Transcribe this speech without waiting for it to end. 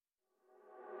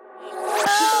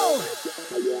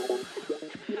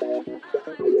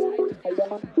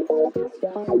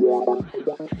Baby,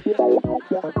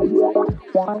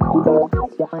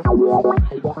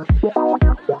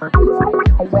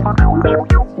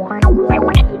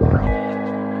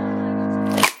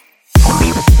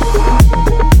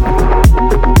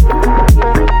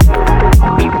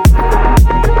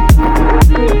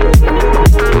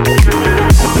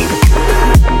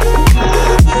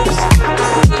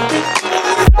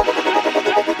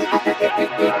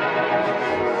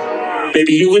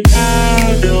 you and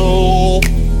I know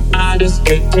I just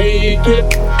can't take it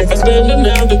if I spend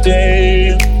another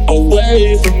day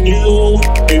away from you.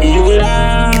 Baby, you and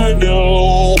I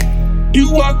know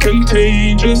you are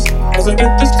contagious, as I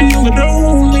get this feeling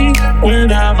only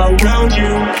when I'm around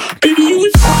you. Baby, you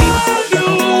and I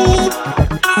know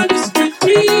I just can't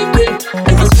take it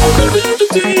if I spend another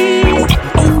day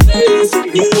away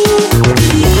from you. Baby,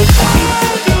 you and I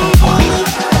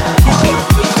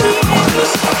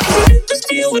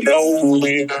feeling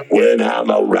lonely when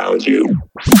I'm around you.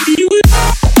 You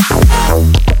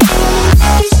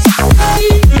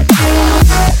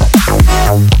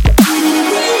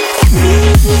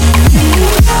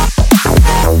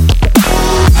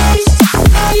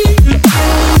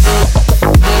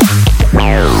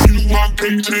are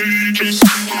contagious.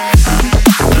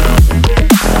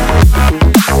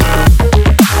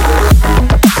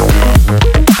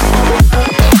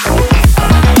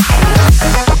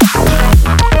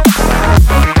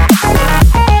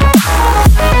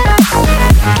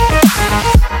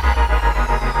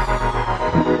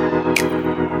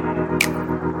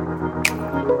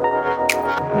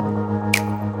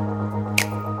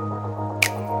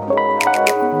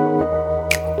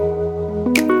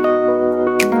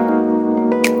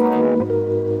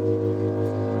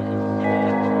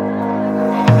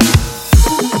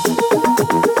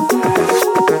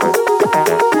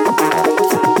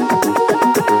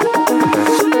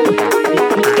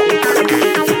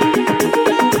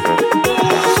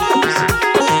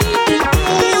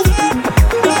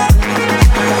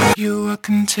 You are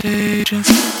contagious.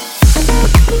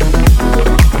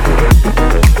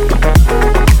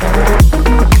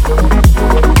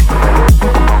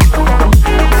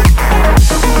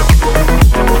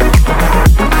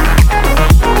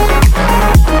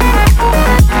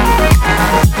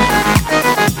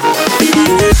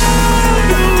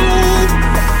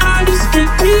 I just can't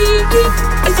take it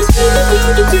if I spend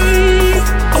another day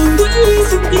away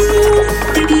from you.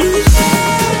 Baby,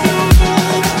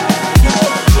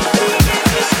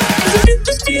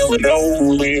 feeling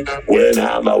lonely when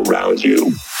I'm around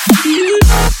you.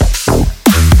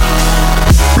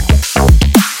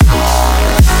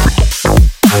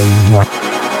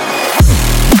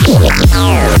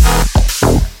 Yeah.